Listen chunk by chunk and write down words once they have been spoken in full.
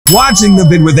watching the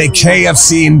vid with a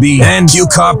KFC in B and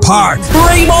Q-Car Park.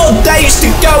 3 more days to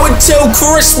go until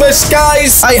Christmas,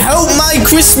 guys. I hope my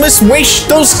Christmas wish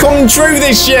does come true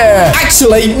this year.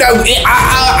 Actually, no,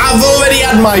 I've already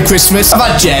had my Christmas. I've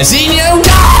had Jairzinho.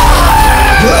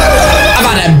 I've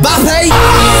had Mbappe.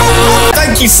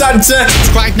 Thank you, Santa.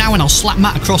 Subscribe now and I'll slap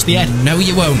Matt across the head. No,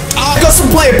 you won't. I've got some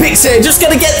player picks here. Just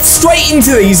gonna get straight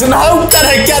into these and hope that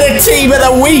I get a team of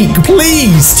the week,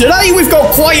 please. Today, we've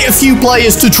got quite a few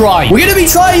players to try. We're gonna be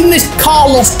trying this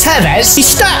Carlos Tevez. His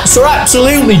stats are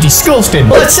absolutely disgusting.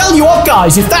 But I tell you what,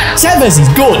 guys, if that Tevez is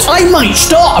good, I might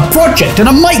start a project and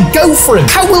I might go for him.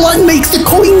 How will I make the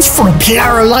coins for a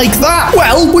player like that?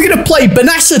 Well, we're gonna play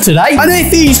Banter today, and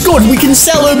if he's good, we can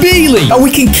sell Abili and we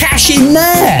can cash in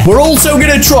there. We're also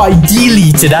gonna try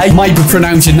Dili today. Might be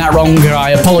pronouncing that wrong.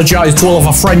 I apologize to all of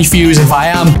our French viewers if I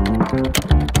am.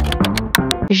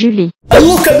 Julie. And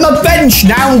look at my bench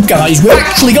now, guys. We've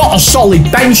actually got a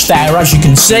solid bench there, as you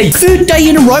can see. 3rd day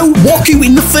in a row, Waku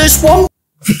in the first one.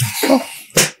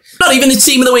 Not even a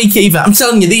team of the week either. I'm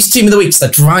telling you, these team of the weeks, they're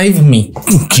driving me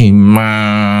fucking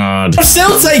mad. I'm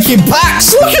still taking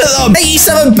packs. Look at them.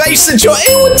 87 base and shot.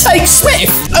 Who would take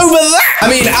Smith over that? I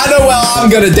mean, I know what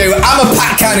I'm going to do. I'm a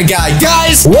pack kind of guy.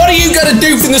 Guys, what are you going to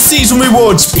do for the season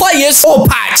rewards? Players or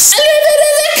packs? Leave it in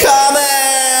the comments.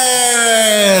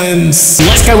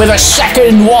 Let's go with a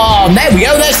second one. There we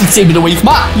go. There's the team of the week.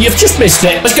 Matt, you've just missed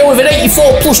it. Let's go with an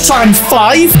 84 plus times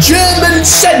 5. German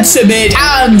centre mid.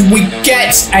 And we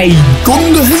get a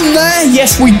Gundogan there.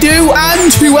 Yes, we do.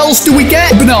 And who else do we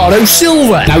get? Bernardo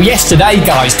Silva. Now, yesterday,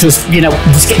 guys, because, you know, I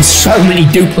was getting so many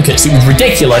duplicates, it was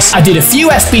ridiculous. I did a few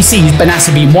SBCs,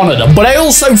 Banter being one of them, but I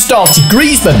also started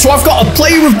Griezmann. So I've got a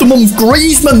player of the month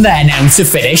Griezmann there now to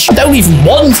finish. I don't even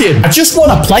want him. I just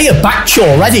want to play a batch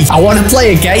already. I want to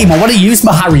play a game. I want to use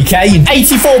my Harry Kane.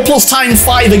 84 plus times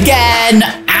 5 again.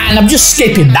 And I'm just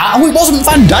skipping that. Oh, it wasn't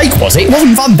Van Dijk, was it? It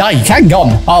wasn't Van Dijk. Hang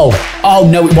on. Oh,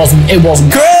 no, it wasn't. It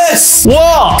wasn't. Chris!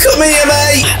 What? Come here,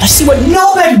 mate. Let's see what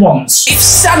Nobed wants. If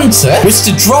Santa was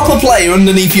to drop a player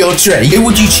underneath your tree, who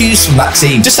would you choose from that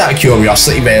team? Just out of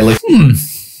curiosity, really.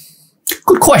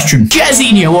 Good question.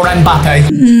 Jairzinho or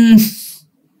Mbappe?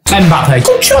 Mbappe.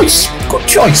 Good choice. Good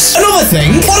choice. Another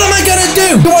thing, what am I going to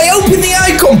do? Do I open the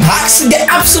icon packs and get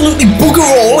absolutely bugger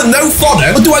all and no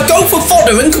fodder? Or do I go for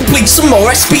fodder and complete some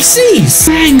more SPCs?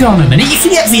 Hang on a minute. You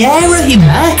can get Vieira in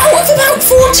there. Oh, what about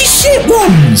 40 shit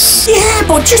ones? Yeah,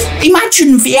 but just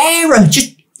imagine Vieira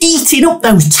just eating up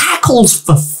those tackles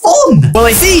for fun. Well,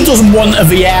 if he doesn't want a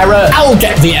Vieira, I'll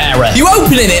get Vieira. You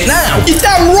opening it now? You're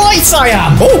damn right I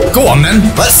am. Oh, go on then.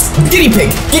 Let's guinea pig.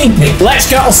 Let's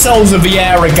get ourselves a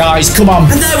Vieira, guys. Come on.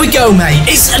 And there we go, mate.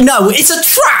 It's a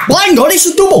trap. Well, hang on, it's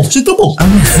a double. Good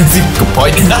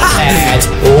point.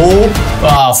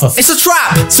 It's a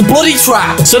trap. It's a bloody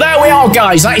trap. So there we are,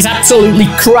 guys. That is absolutely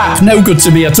crap. No good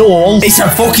to me at all. It's a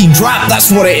fucking trap.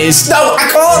 That's what it is. No,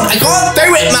 I can't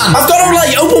do it, man. I've got to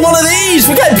like open one of these.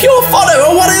 We're getting pure fodder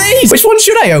on one of these. Which one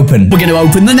should I open? We're going to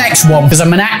open the next one because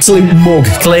I'm an absolute mug,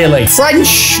 clearly.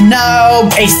 French? No.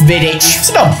 It's Vidic.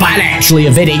 It's not bad, actually,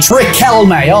 a Vidic.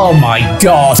 Riquelme. Oh, my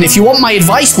God. And if you want my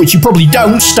advice, which you probably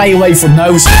don't, stay away from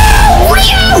those.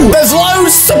 There's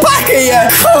loads to pack here.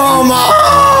 Come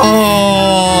on.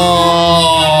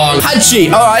 Hadji.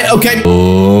 All right. Okay.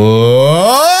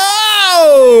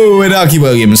 Inaki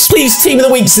Williams. Please, team of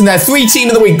the weeks in there. 3 team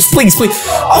of the weeks. Please.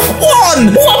 Oh,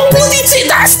 one bloody team.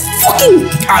 That's fucking...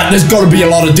 there's got to be a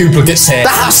lot of duplicates here.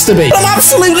 There has to be. I'm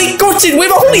absolutely gutted.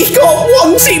 We've only got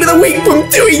 1 team of the week from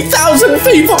 3,000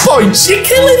 FIFA points. You're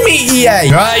killing me,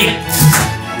 EA. Right.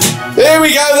 Here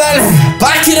we go then.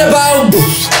 Back in about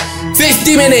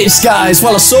 50 minutes, guys.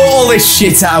 Well, I saw all this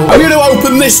shit out. I'm going to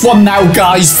open this one now,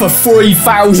 guys, for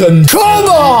 3,000. Come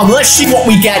on, let's see what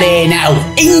we get here now.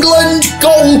 England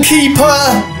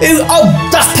goalkeeper. Oh,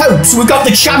 that's Pope. So we've got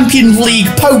the Champions League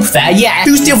Pope there, yeah.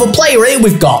 Who's the other player here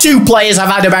we've got? 2 players I've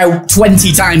had about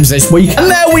 20 times this week.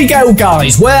 And there we go,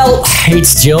 guys. Well,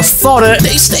 it's just fodder.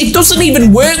 It doesn't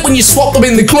even work when you swap them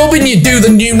in the club and you do the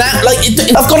new nap. Like,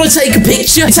 I've got to take a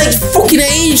picture. It takes fucking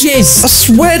ages. I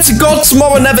swear to God,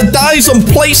 Tomorrow Never Dies on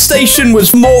PlayStation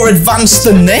was more advanced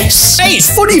than this. Hey, it's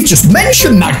funny you've just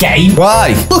mentioned that game.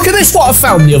 Why? Look at this, what I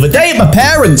found the other day at my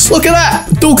parents'. Look at that.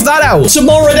 Dug that out.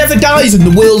 Tomorrow Never Dies and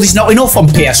the World Is Not Enough on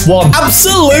PS1.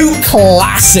 Absolute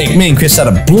classic. Me and Chris had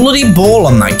a bloody ball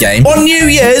on that game. On New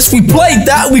Year's, we played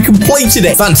that, we completed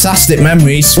it. Fantastic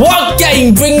memories. What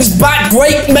game brings back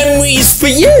great memories for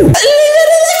you? Leave it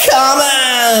in the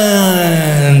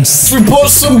comments. we put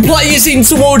some players in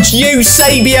towards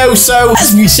Eusebio. So,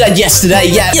 as we said yesterday,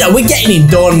 yeah, you know, we're getting him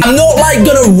done. I'm not like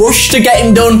gonna rush to get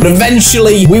him done, but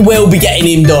eventually we will be getting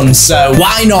him done. So,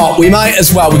 why not? We might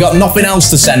as well. We got nothing else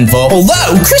to send for.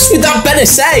 Although, Chris with that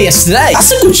Benasser yesterday,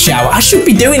 that's a good shout. I should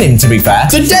be doing him, to be fair.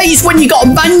 The days when you got a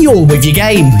manual with your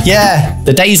game. Yeah.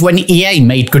 The days when EA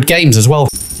made good games as well.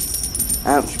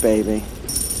 Ouch, baby.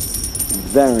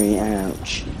 Very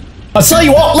ouch. I'll tell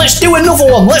you what, let's do another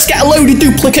one. Let's get a load of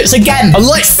duplicates again. And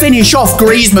let's finish off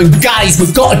Griezmann. Guys,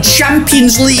 we've got a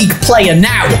Champions League player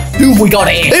now. Who have we got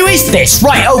here? Who is this?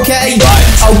 Right, okay.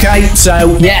 Right. Okay,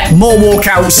 so, yeah, more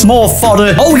walkouts, more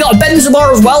fodder. Oh, we got a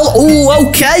Benzema as well. Oh,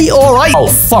 okay, all right. Oh,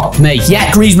 fuck me. Yeah,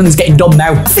 Griezmann's getting done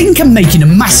now. I think I'm making a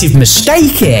massive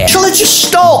mistake here. Shall I just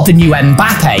start the new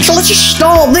Mbappe? Shall I just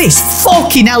start this?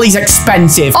 Fucking hell, he's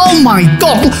expensive. Oh, my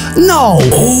God. No.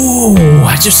 Oh,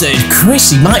 I just heard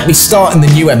Chris, he might be starting the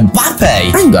new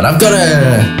Mbappe. Hang on, I've got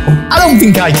a... I don't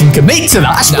think I can commit to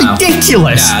that. That's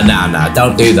ridiculous. No,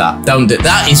 don't do that. Don't do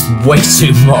that. Is way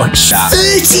too much.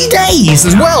 30 days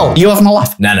as well. Are you having a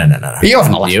laugh? No. Are you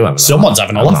having a laugh? Someone's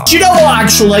having a laugh. No. Do you know what,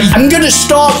 actually? I'm going to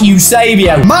start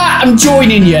Eusebio. Matt, I'm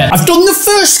joining you. I've done the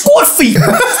first squad for you.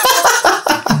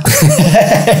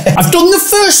 I've done the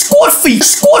first squad for you.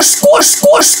 Squad.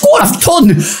 I've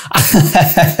done...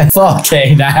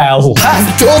 Fucking hell.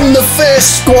 I've done the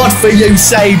first squad for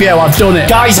Eusebio. I've done it.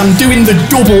 Guys, I'm doing the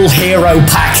double hero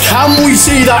pack. Can we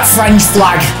see that French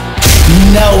flag?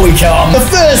 No, we can't. The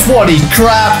first one is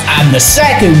crap, and the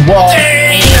second one...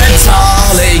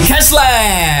 Charlie Kessler.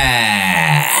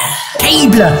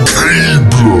 Cable.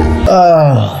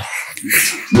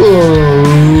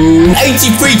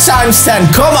 83 times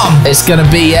 10. Come on. It's going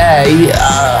to be a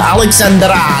Alexander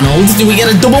Arnold. Do we get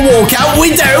a double walkout?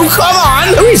 We do. Come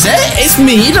on. Who is it? It's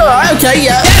me. All right. Okay.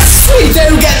 Yeah. Yes, we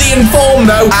do get the inform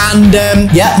though. And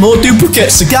yeah, more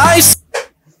duplicates. So guys,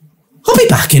 I'll be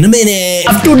back in a minute.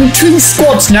 I've done 2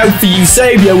 squads now for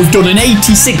Eusebio. We've done an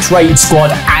 86 rated squad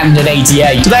and an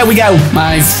 88. So there we go.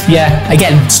 I've,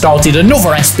 again, started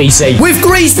another SBC with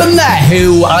Griezmann there,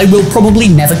 who I will probably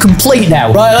never complete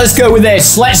now. Right, let's go with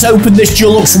this. Let's open this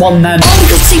deluxe one then. Oh, we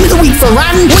got team of the week for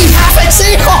Rand. We have a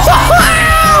team.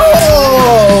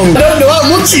 I don't know how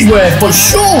much he's worth, but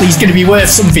surely he's going to be worth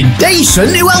something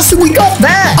decent. Who else have we got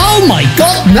there? Oh my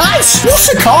God, nice. What's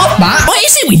a card, Matt? What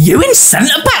is it with you in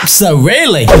centre backs though,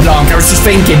 really? Oh, no, I was just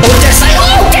thinking. Oh, Desai.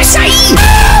 Oh, Desai.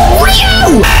 Oh,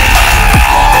 Rio.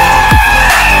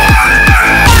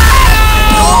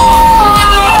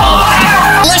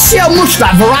 Let's see how much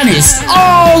that Varane is.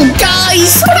 Oh,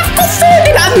 guys. But I've got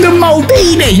Ferdinand and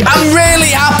Maldini. I'm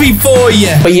really happy for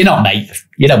you. But you're not, mate.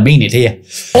 You don't mean it here.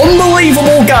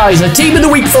 Unbelievable, guys. A team of the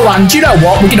week for Rand. You know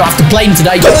what? We're going to have to play him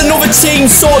today. Got another team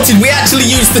sorted. We actually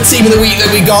used the team of the week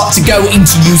that we got to go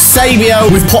into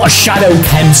Eusebio. We've put a shadow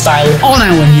chem style on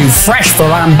our new fresh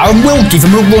Varane, and we'll give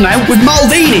him a run out with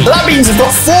Maldini. But that means I've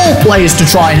got 4 players to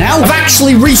try now. I've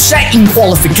actually reset in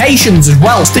qualifications as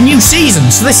well. It's the new season,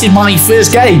 so this is my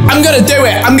first game. I'm going to do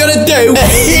it. I'm going to do a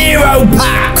hero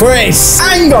pack, Chris.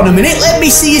 Hang on a minute. Let me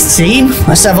see his team.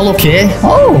 Let's have a look here.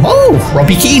 Oh,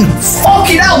 Robbie Keane.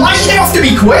 Fucking hell, man, you have to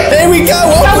be quick. There we go.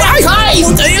 Oh, right.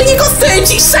 You got 30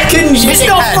 seconds. It's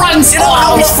not France.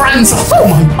 It's France. Oh,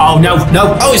 my. Oh, no.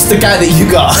 Oh, it's the guy that you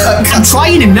got. I'm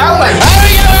trying him now, mate.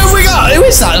 Who we got? Who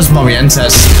is that? It's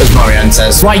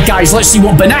Morientes. Right, guys, let's see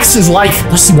what Benasser's like.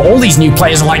 Let's see what all these new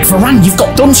players are like. Varane, you've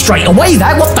got done straight away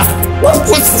there. What the...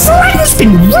 Varane's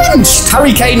been rinsed.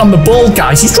 Harry Kane on the ball,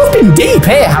 guys. He's dropping deep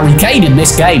here, Harry Kane, in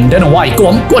this game. Don't know why. Go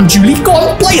on, Julie. Go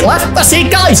on, play it left. That's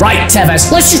it, guys. Right, Tevez.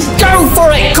 Let's just go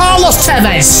for it. Carlos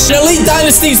Tevez. Elite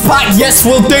Dynasties pack. Yes,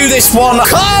 we'll do this one.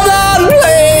 Come on,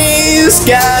 please.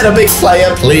 Get a big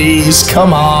player, please.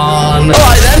 Come on. All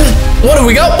right, then. What have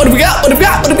we got?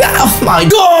 Oh, my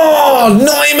God.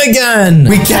 Not him again.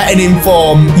 We're getting in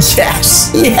form.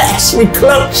 Yes, we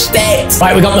clutched it.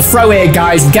 Right, we got the throw here,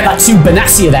 guys. We get that to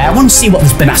Benasser there. I want to see what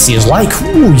this Benasser is like.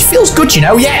 Ooh, he feels good, you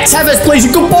know. Yeah, Tevez plays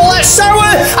a good ball there.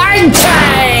 And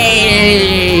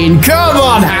Kane. Come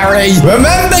on, Harry.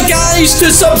 Remember, guys,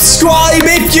 to subscribe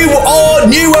if you are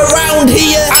new around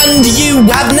here and you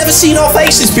have never seen our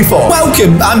faces before.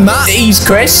 Welcome. I'm Matt. He's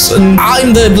Chris, and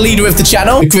I'm the leader of the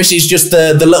channel. Chris is just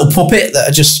the little puppet that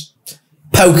I just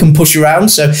poke and push around.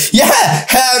 So yeah,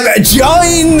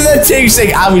 join the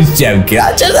Twosync. I was joking.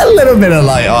 Just a little bit of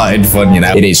light-hearted fun, you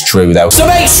know. It is true though. So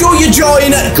make sure you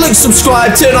join, click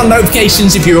subscribe, turn on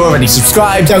notifications if you're already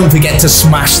subscribed. Don't forget to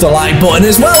smash the like button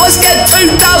as well. Let's get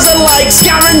 2,000 likes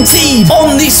guaranteed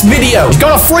on this video. He's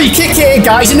got a free kick here,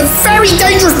 guys, in a very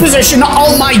dangerous position.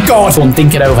 Oh my god. Go on,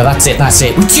 think it over. That's it.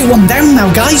 We're 2-1 down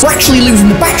now, guys. We're actually losing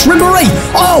the backs. Rivalry.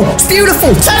 Oh, it's beautiful.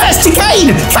 Tekkz to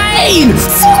Kane. Kane.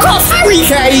 Fuck off, Harry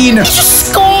Kane. He just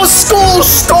scores.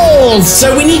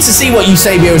 So we need to see what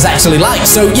Eusebio is actually like.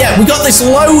 So yeah, we got this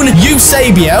lone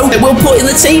Eusebio that we'll put in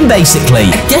the team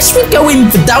basically. I guess we're going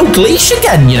for Dalglish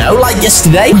again, you know, like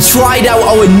yesterday. We tried out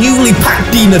our newly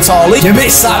packed Di Natale. If you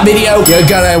missed that video, you're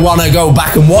gonna want to go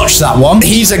back and watch that one.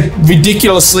 He's a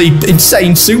ridiculously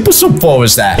insane super sub for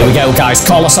us there. Here we go, guys.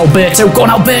 Carlos Alberto. Go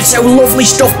on, Alberto. Lovely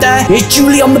stuff there. Here's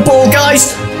Julie on the ball,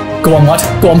 guys. Go on, lad.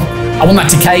 Go on. I want that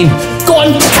to Kane. Go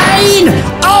on, Kane!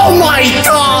 Oh my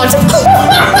god!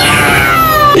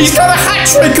 He's got a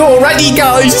hat-trick already,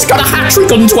 guys. He's got a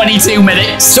hat-trick on 22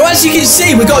 minutes. So as you can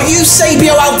see, we've got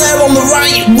Eusebio out there on the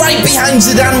right behind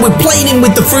Zidane. We're playing him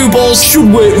with the through balls. Should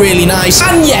work really nice.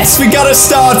 And yes, we got to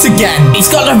start again.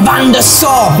 He's got a Van der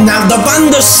Sar. Now, the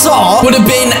Van der Sar would have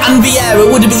been, and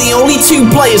Vieira would have been the only two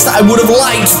players that I would have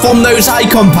liked from those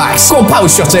icon packs. Go on,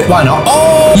 power shot it. Why not?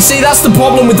 Oh! You see, that's the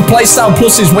problem with the playstyle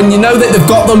pluses. When you know that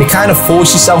they've got them, you kind of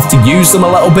force yourself to use them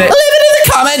a little bit. Leave it in the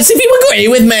comments if you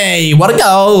agree with me. What a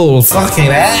goal.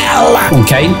 Fucking hell.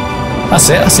 Okay. That's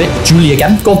it. Julie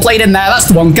again. Go on, play it in there. That's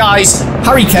the one, guys.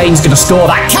 Harry Kane's going to score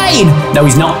that. Kane! No,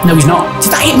 he's not. Did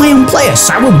that hit my own player?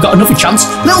 Sarah, we've got another chance.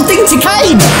 Little thing to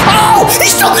Kane. Oh!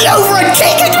 He's done the overhead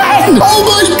kick again! Oh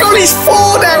my god, he's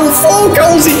 4 down. 4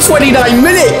 goals in 29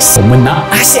 minutes. Go on, win that.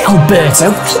 That's it,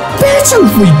 Alberto.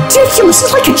 Alberto's ridiculous.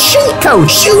 It's like a cheat code.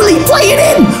 Julie, play it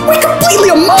in. We're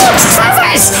completely unmarked.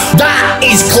 Tekkz! That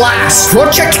is class.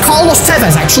 Project Carlos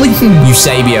Tekkz, actually.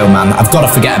 Eusebio, man. I've got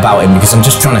to forget about him because I'm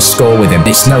just trying to score with him.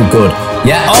 It's no good.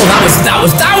 Yeah. Oh,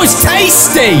 that was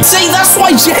tasty. See, that's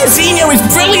why Jairzinho is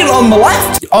brilliant on the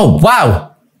left. Oh,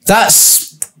 wow.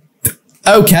 That's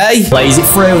okay. Plays it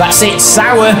through. That's it.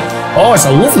 Sauer. Oh, it's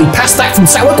a lovely pass back from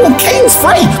Sauer. Go on, Kane's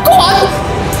free. Go on.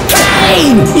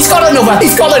 Kane! He's got another.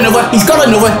 He's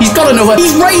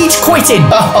rage quitting.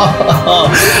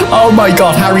 Oh my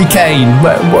god, Harry Kane.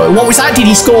 What was that? Did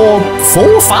he score 4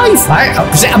 or 5?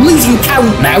 I'm losing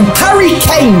count now. Harry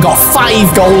Kane got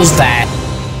 5 goals there.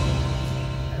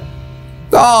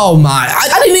 Oh my, I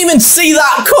didn't even see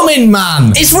that coming,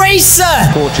 man. It's Racer.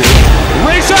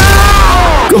 Racer!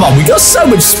 Come on, we got so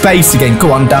much space again.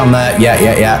 Go on, down there.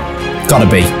 Yeah. Gotta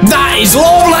be. That is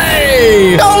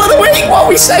lovely! Goal of the week, what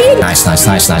are we saying? Nice.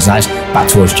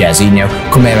 Back towards Jairzinho.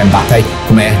 Come here, Mbappe.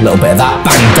 Come here, a little bit of that.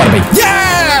 Bang, gotta be.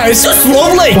 Yeah! It's just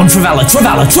lovely! One Travella.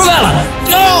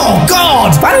 Oh,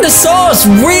 God! Van der Sar's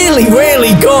really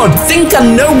good. Think I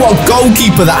know what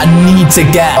goalkeeper that I need to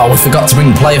get. Oh, we forgot to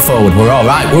bring the player forward. We're all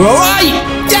right.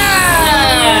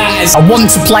 Yes! I want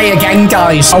to play again,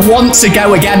 guys. I want to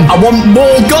go again. I want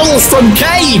more goals from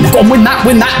Kane. Go on, win that.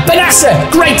 Benassa,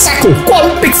 great tackle. Go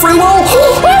on, big through ball.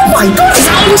 Oh my god, is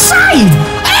that onside?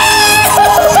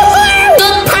 The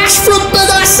pass from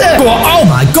Benassa. Go on, oh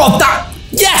my god, that.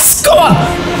 Yes, go on.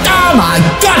 Oh my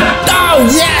god, oh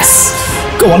yes.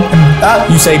 Go on,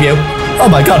 Eusebio. Oh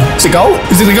my god, it's a goal?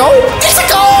 Is it a goal? It's a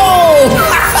goal!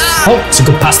 Oh, it's a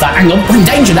good pass that. Hang on, we're in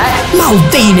danger there.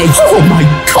 Maldini. Oh my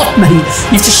god, mate.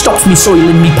 You've just stopped me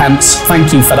soiling me pants. Thank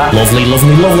you for that. Lovely.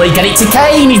 Get it to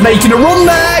Kane. He's making a run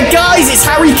there. Guys, it's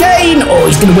Harry Kane. Oh,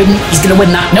 he's going to win. He's going to win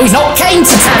that. No, he's not. Kane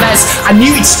to Tekkz. I knew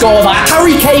he'd score that.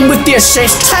 Harry Kane with the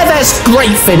assist. Tekkz,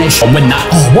 great finish. And win that.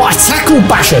 Oh, what a tackle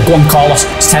basher. Go on, Carlos.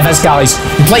 It's Tekkz, guys.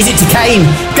 He plays it to Kane.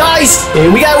 Guys,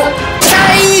 here we go.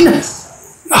 Kane.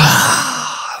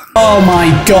 Oh my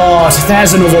god,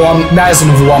 there's another one.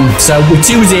 So we're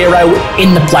 2-0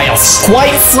 in the playoffs.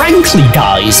 Quite frankly,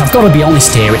 guys, I've got to be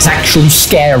honest here, it's actually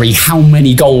scary how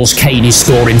many goals Kane is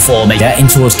scoring for me. Yeah, in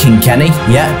towards King Kenny.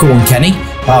 Yeah, go on, Kenny.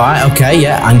 All right, okay,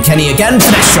 yeah. And Kenny again.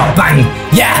 Finesse shot, bang.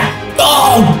 Yeah.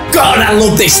 Oh, God, I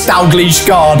love this Dalglish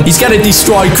card. He's going to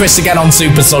destroy Chris again on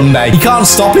Super Sunday. You can't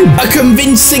stop him. A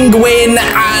convincing win.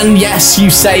 And yes,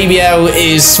 Eusebio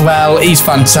is, well, he's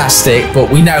fantastic. But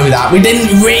we know that. We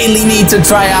didn't really need to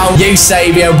try out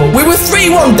Eusebio. But we were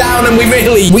 3-1 down and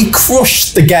we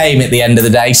crushed the game at the end of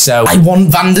the day. So I want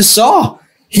Van der Sar.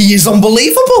 He is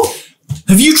unbelievable.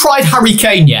 Have you tried Harry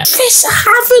Kane yet? Yes, I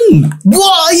haven't.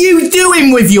 What are you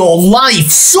doing with your life?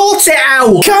 Sort it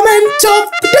out. Comment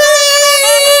of the day.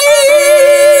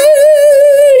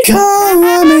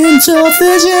 Comment of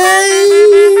the day.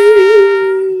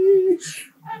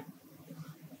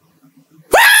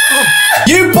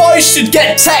 You boys should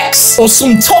get Tekkz or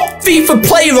some top FIFA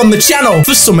player on the channel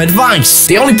for some advice.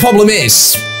 The only problem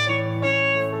is,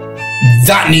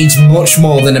 that needs much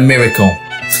more than a miracle.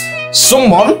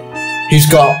 Someone who's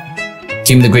got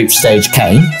Team of the Group Stage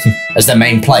Kane as their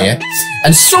main player,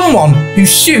 and someone who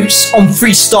shoots on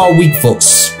 3-star weak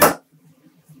foots.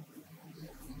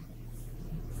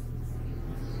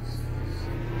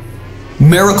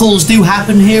 Miracles do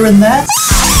happen here and there.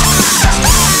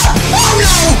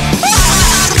 Oh no!